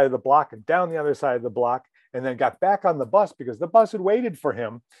one side of the block and down the other side of the block, and then got back on the bus because the bus had waited for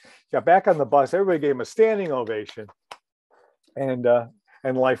him. Got back on the bus. Everybody gave him a standing ovation, and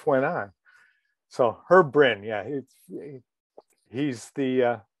life went on. So Herb Bryn, yeah, he's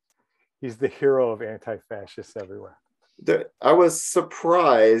the hero of anti-fascists everywhere. I was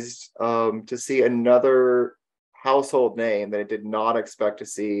surprised to see another household name that I did not expect to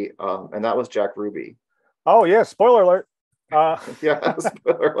see, and that was Jack Ruby. Oh yeah, spoiler alert. Yeah,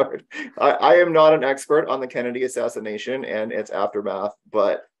 spoiler alert. I am not an expert on the Kennedy assassination and its aftermath,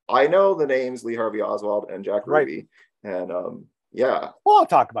 but I know the names Lee Harvey Oswald and Jack Ruby, and yeah. Well, I'll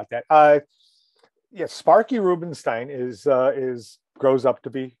talk about that. Yes, Sparky Rubenstein is grows up to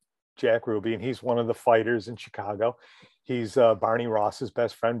be Jack Ruby, and he's one of the fighters in Chicago. He's Barney Ross's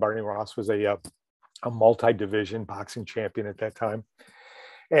best friend. Barney Ross was a multi-division boxing champion at that time,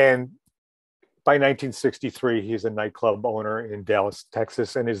 and by 1963, he's a nightclub owner in Dallas,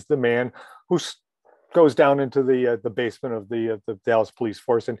 Texas, and is the man who goes down into the basement of the Dallas police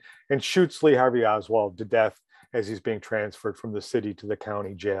force and shoots Lee Harvey Oswald to death as he's being transferred from the city to the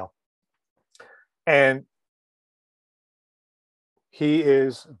county jail. And he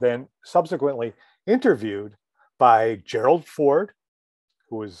is then subsequently interviewed by Gerald Ford,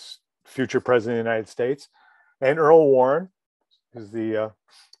 who was future president of the United States, and Earl Warren, who's the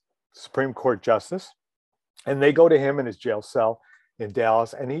Supreme Court justice. And they go to him in his jail cell in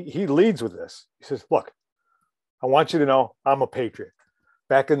Dallas, and he leads with this. He says, look, I want you to know I'm a patriot.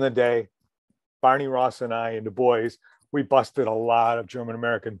 Back in the day, Barney Ross and I and the boys, we busted a lot of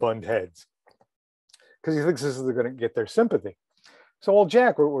German-American bund heads because he thinks this is going to get their sympathy. So, well,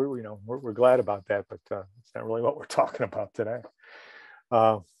 Jack, we're glad about that, but it's not really what we're talking about today.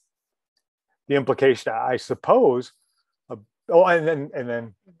 The implication, I suppose, and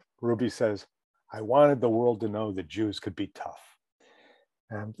then Ruby says, I wanted the world to know that Jews could be tough.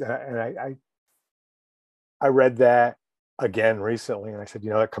 And I read that again recently, and I said,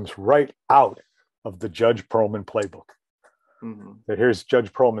 that comes right out of the Judge Perlman playbook. Mm-hmm. That here's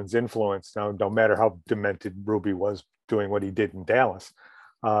Judge Perlman's influence. Now, no matter how demented Ruby was doing what he did in Dallas,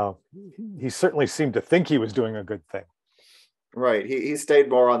 he certainly seemed to think he was doing a good thing. Right. He stayed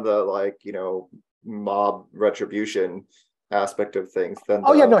more on the mob retribution aspect of things than he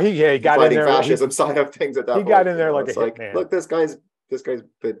got fighting in there, fascism side of things at that point. He got in there like a hitman. Look, this guy's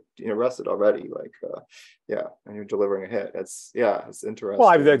been arrested already. And you're delivering a hit. It's interesting.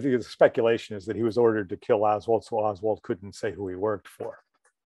 Well, the speculation is that he was ordered to kill Oswald, so Oswald couldn't say who he worked for.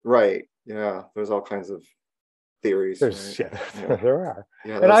 Right. Yeah. There's all kinds of theories. Right? There are.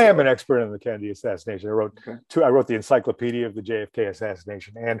 Yeah, and I am an expert in the Kennedy assassination. I wrote I wrote the Encyclopedia of the JFK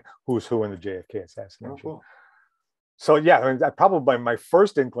assassination and Who's Who in the JFK assassination. Oh, cool. So probably my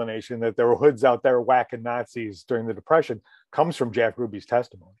first inclination that there were hoods out there whacking Nazis during the Depression comes from Jack Ruby's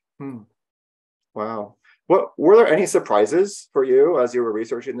testimony. Wow. What were there any surprises for you as you were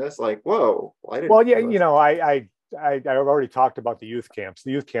researching this? Whoa, I didn't. Well, yeah, I've already talked about the youth camps.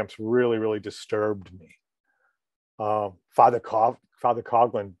 The youth camps really, really disturbed me. Father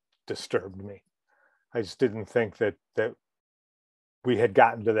Coughlin disturbed me. I just didn't think that we had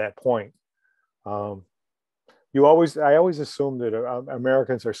gotten to that point. I always assume that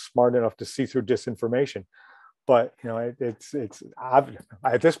Americans are smart enough to see through disinformation, but it's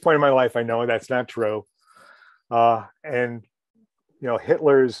at this point in my life, I know that's not true. And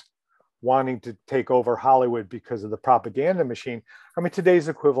Hitler's wanting to take over Hollywood because of the propaganda machine. I mean, today's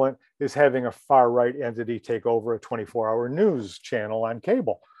equivalent is having a far right entity take over a 24-hour news channel on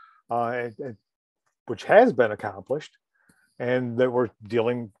cable, which has been accomplished, and that we're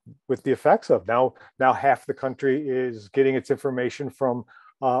dealing with the effects of. Now half the country is getting its information from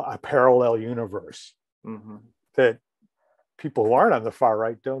a parallel universe that people who aren't on the far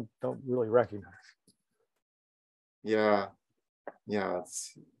right don't really recognize. Yeah.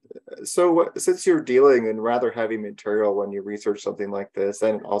 So since you're dealing in rather heavy material when you research something like this,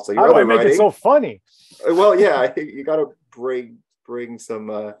 and also how do I make it so funny? Well, yeah, you got to bring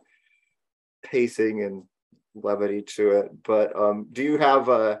some pacing and levity to it. But do you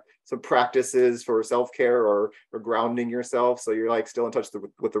have some practices for self-care or grounding yourself so you're still in touch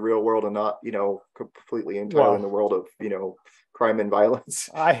with the real world and not completely entirely in the world of crime and violence?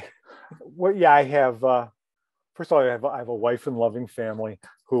 I have. First of all, I have a wife and loving family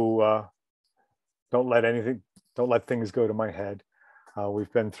who don't let things go to my head.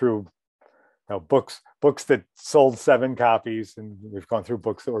 We've been through books that sold 7 copies, and we've gone through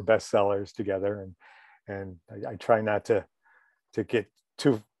books that were bestsellers together. And I try not to get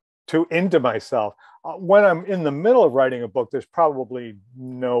too into myself. When I'm in the middle of writing a book, there's probably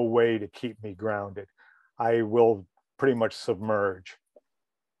no way to keep me grounded. I will pretty much submerge.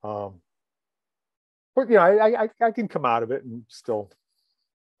 But I can come out of it and still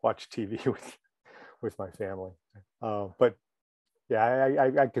watch TV with my family. But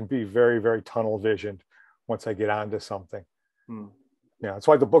yeah, I can be very, very tunnel visioned once I get onto something. That's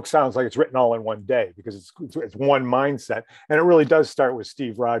why the book sounds like it's written all in one day, because it's one mindset, and it really does start with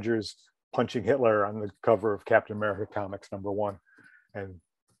Steve Rogers punching Hitler on the cover of Captain America Comics #1, and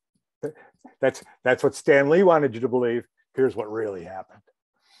that's what Stan Lee wanted you to believe. Here's what really happened.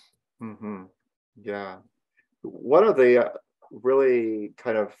 Yeah. One of the really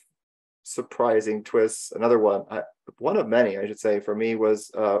kind of surprising twists, one of many, I should say, for me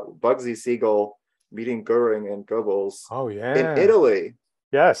was Bugsy Siegel meeting Goering and Goebbels. Oh, yeah. In Italy.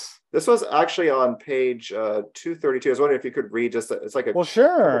 Yes. This was actually on page 232. I was wondering if you could read it's like a well, sure.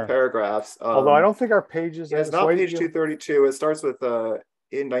 couple paragraphs. Although I don't think our pages. Yeah, it's not page 232. It starts with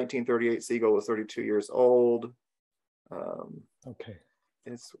in 1938, Siegel was 32 years old. Okay.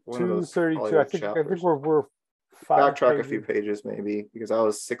 It's one of those 232. I think we're backtrack a few pages maybe, because I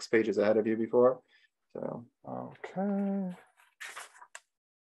was 6 pages ahead of you before. So okay.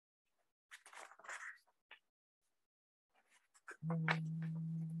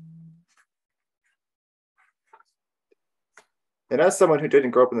 And as someone who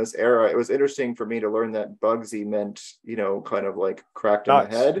didn't grow up in this era, it was interesting for me to learn that Bugsy meant, kind of like cracked in the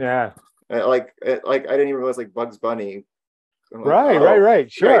head. Yeah. Like I didn't even realize like Bugs Bunny. Like,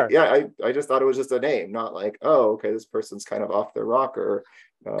 right. Sure. Right. Yeah, I just thought it was just a name, not like, oh, okay, this person's kind of off their rocker.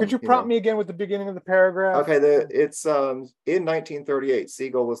 Could you prompt me again with the beginning of the paragraph? Okay, it's in 1938,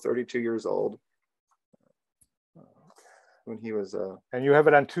 Siegel was 32 years old when he was and you have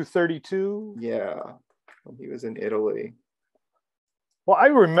it on 232? Yeah, when he was in Italy. Well, I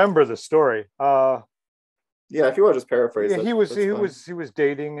remember the story. Yeah, if you want to just paraphrase it. He was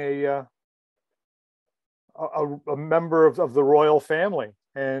dating a member of the royal family,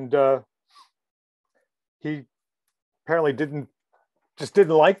 and he apparently didn't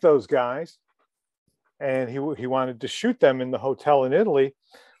like those guys, and he wanted to shoot them in the hotel in Italy,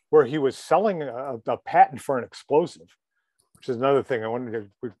 where he was selling a patent for an explosive, which is another thing I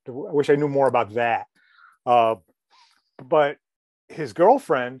wish I knew more about that. But his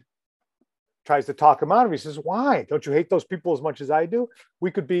girlfriend tries to talk him out of it. He says, "Why? Don't you hate those people as much as I do?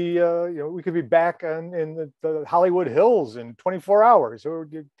 We could be, we could be back in the Hollywood Hills in 24 hours. Or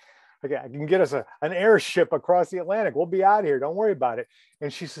I can get us an airship across the Atlantic. We'll be out of here. Don't worry about it."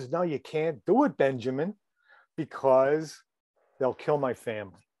 And she says, "No, you can't do it, Benjamin, because they'll kill my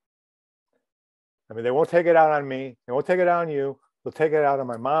family. I mean, they won't take it out on me. They won't take it out on you. They'll take it out on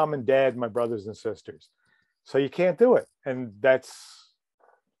my mom and dad, my brothers and sisters. So you can't do it." And that's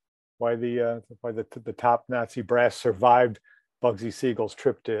why the top Nazi brass survived Bugsy Siegel's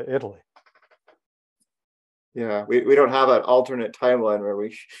trip to Italy. Yeah, we don't have an alternate timeline where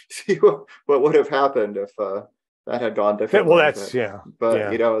we see what would have happened if that had gone differently. Well, that's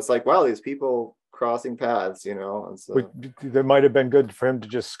but it's like, wow, these people crossing paths, and so there might have been good for him to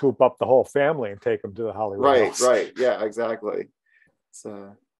just scoop up the whole family and take them to the Hollywood Hills. Right, yeah, exactly.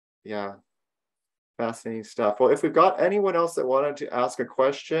 So yeah, fascinating stuff. Well, if we've got anyone else that wanted to ask a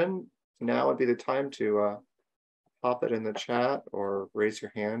question, now would be the time to pop it in the chat or raise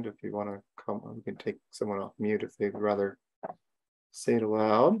your hand if you want to come. We can take someone off mute if they'd rather say it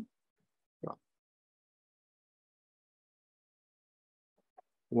aloud.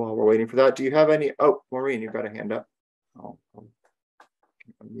 While we're waiting for that, do you have any? Oh, Maureen, you've got a hand up. I'll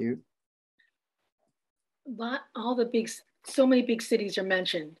unmute. So many big cities are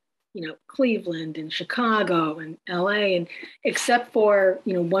mentioned. Cleveland and Chicago and LA, and except for,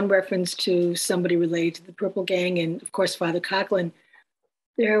 one reference to somebody related to the Purple Gang and of course, Father Coughlin,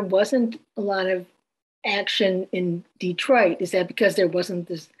 there wasn't a lot of action in Detroit. Is that because there wasn't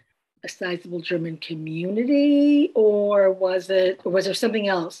a sizable German community, or was there something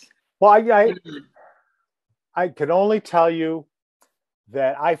else? Well, I can only tell you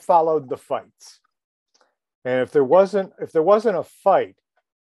that I followed the fights. And if there wasn't a fight,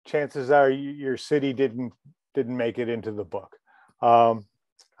 chances are your city didn't make it into the book.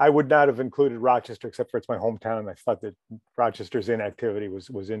 I would not have included Rochester, except for it's my hometown. I thought that Rochester's inactivity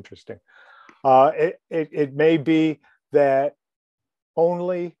was interesting. It may be that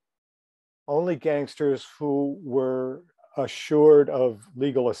only gangsters who were assured of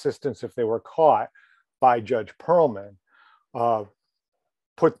legal assistance if they were caught by Judge Perlman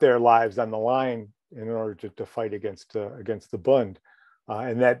put their lives on the line in order to fight against the Bund.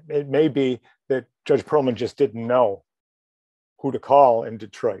 And that it may be that Judge Perlman just didn't know who to call in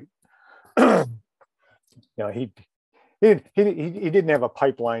Detroit. He didn't have a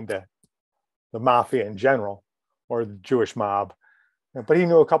pipeline to the mafia in general or the Jewish mob, but he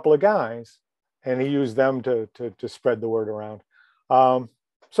knew a couple of guys, and he used them to spread the word around.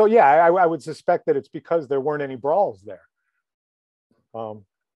 So yeah, I would suspect that it's because there weren't any brawls there.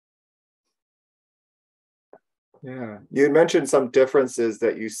 Yeah, you had mentioned some differences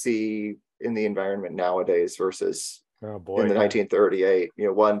that you see in the environment nowadays versus in the 1938.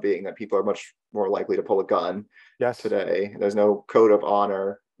 One being that people are much more likely to pull a gun. Yes. Today, there's no code of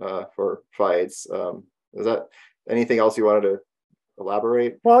honor for fights. Is that anything else you wanted to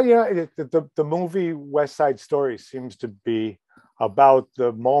elaborate? Well, yeah, the movie West Side Story seems to be about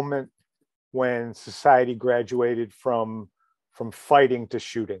the moment when society graduated from fighting to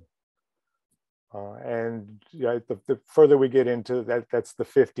shooting. And the further we get into that, that's the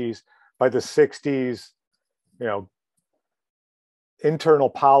 50s. By the 60s, internal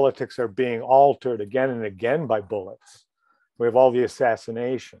politics are being altered again and again by bullets. We have all the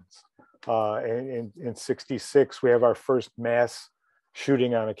assassinations. In 66, we have our first mass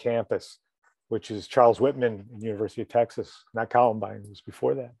shooting on a campus, which is Charles Whitman, University of Texas, not Columbine, it was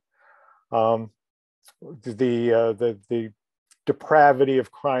before that. The depravity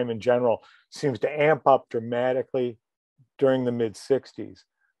of crime in general seems to amp up dramatically during the mid-60s.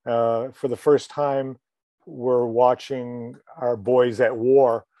 For the first time, we're watching our boys at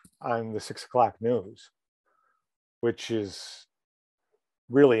war on the 6 o'clock news, which is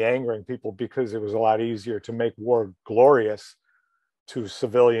really angering people because it was a lot easier to make war glorious to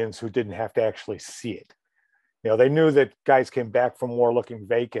civilians who didn't have to actually see it. They knew that guys came back from war looking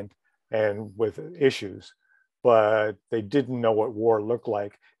vacant and with issues, but they didn't know what war looked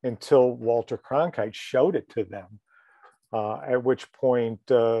like until Walter Cronkite showed it to them. At which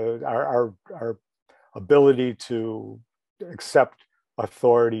point our ability to accept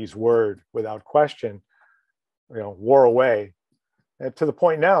authority's word without question, wore away. And to the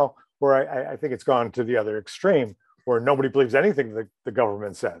point now where I think it's gone to the other extreme, where nobody believes anything that the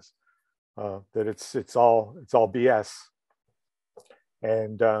government says, that it's all BS.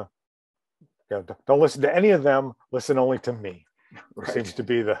 And don't listen to any of them. Listen only to me. Right. Seems to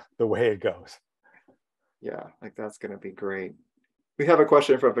be the way it goes. Yeah, that's going to be great. We have a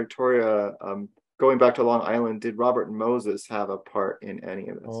question from Victoria. Going back to Long Island, did Robert Moses have a part in any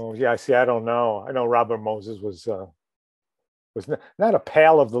of this? Oh, yeah. See, I don't know. I know Robert Moses was not a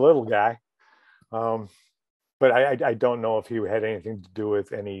pal of the little guy, but I don't know if he had anything to do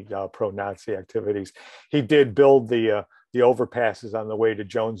with any pro-Nazi activities. He did build the overpasses on the way to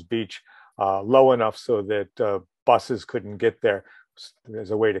Jones Beach low enough so that buses couldn't get there as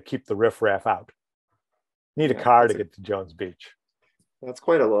a way to keep the riffraff out. Need a car to get to Jones Beach. That's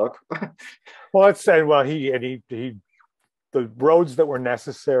quite a look. Well, let's say, the roads that were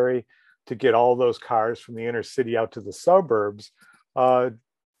necessary to get all those cars from the inner city out to the suburbs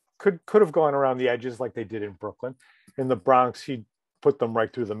could have gone around the edges like they did in Brooklyn. In the Bronx, he put them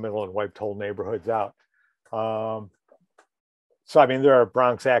right through the middle and wiped whole neighborhoods out. So, I mean, there are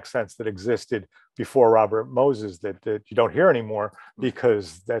Bronx accents that existed before Robert Moses that you don't hear anymore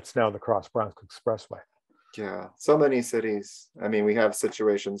because that's now the Cross Bronx Expressway. Yeah, so many cities. I mean, we have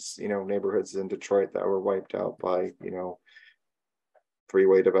situations, neighborhoods in Detroit that were wiped out by,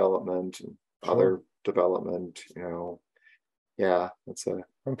 freeway development and other development, Yeah, it's a.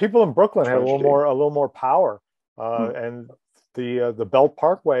 And people in Brooklyn tragedy. had a little more power. And the Belt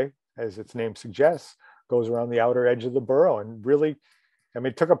Parkway, as its name suggests, goes around the outer edge of the borough and really,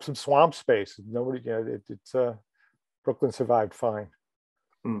 it took up some swamp space. Nobody, Brooklyn survived fine.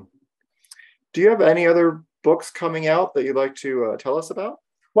 Do you have any other books coming out that you'd like to tell us about?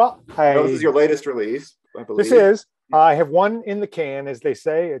 Well, this is your latest release, I believe. This is. I have one in the can, as they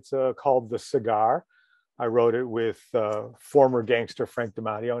say. It's called The Cigar. I wrote it with former gangster Frank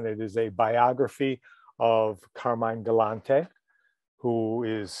DiMatteo, and it is a biography of Carmine Galante, who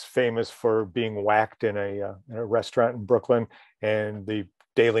is famous for being whacked in a restaurant in Brooklyn. And the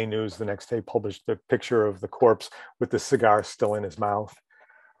Daily News the next day published the picture of the corpse with the cigar still in his mouth.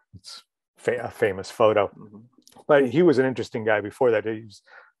 It's a famous photo. But he was an interesting guy before that. He was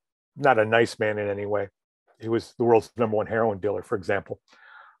not a nice man in any way. He was the world's #1 heroin dealer, for example.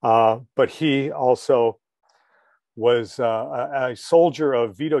 But he also was a soldier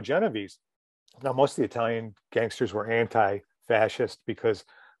of Vito Genevieve's. Now, most of the Italian gangsters were anti-fascist because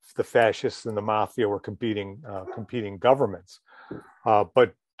the fascists and the mafia were competing governments.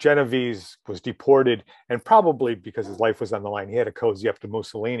 But Genovese was deported, and probably because his life was on the line, he had to cozy up to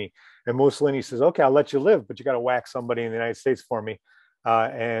Mussolini. And Mussolini says, "Okay, I'll let you live, but you got to whack somebody in the United States for me."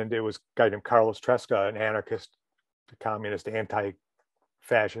 And it was a guy named Carlos Tresca, an anarchist, communist,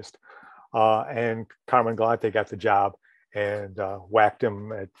 anti-fascist. And Carmine Galante got the job and whacked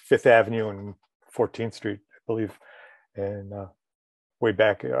him at 5th Avenue and 14th Street, I believe, and way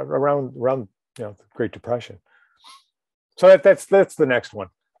back around the Great Depression. So that's the next one.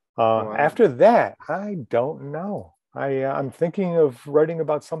 Wow. After that, I don't know. I'm thinking of writing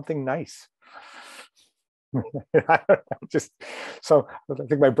about something nice. I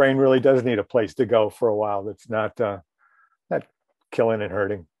think my brain really does need a place to go for a while that's not killing and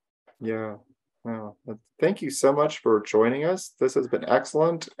hurting. Yeah. Wow. Thank you so much for joining us. This has been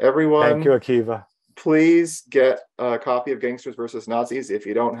excellent. Everyone, thank you, Akiva. Please get a copy of Gangsters versus Nazis if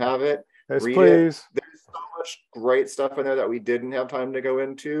you don't have it. Yes, read please. It. There's so much great stuff in there that we didn't have time to go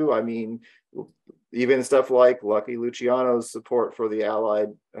into. I mean, even stuff like Lucky Luciano's support for the Allied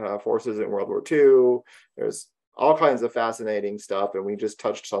forces in World War II. There's all kinds of fascinating stuff, and we just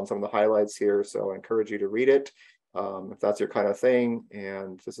touched on some of the highlights here, so I encourage you to read it if that's your kind of thing.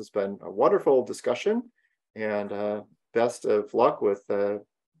 And this has been a wonderful discussion, and best of luck with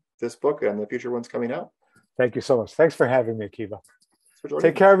this book and the future ones coming out. Thank you so much. Thanks for having me, Akiva.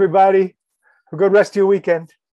 Take care, everybody. Have a good rest of your weekend.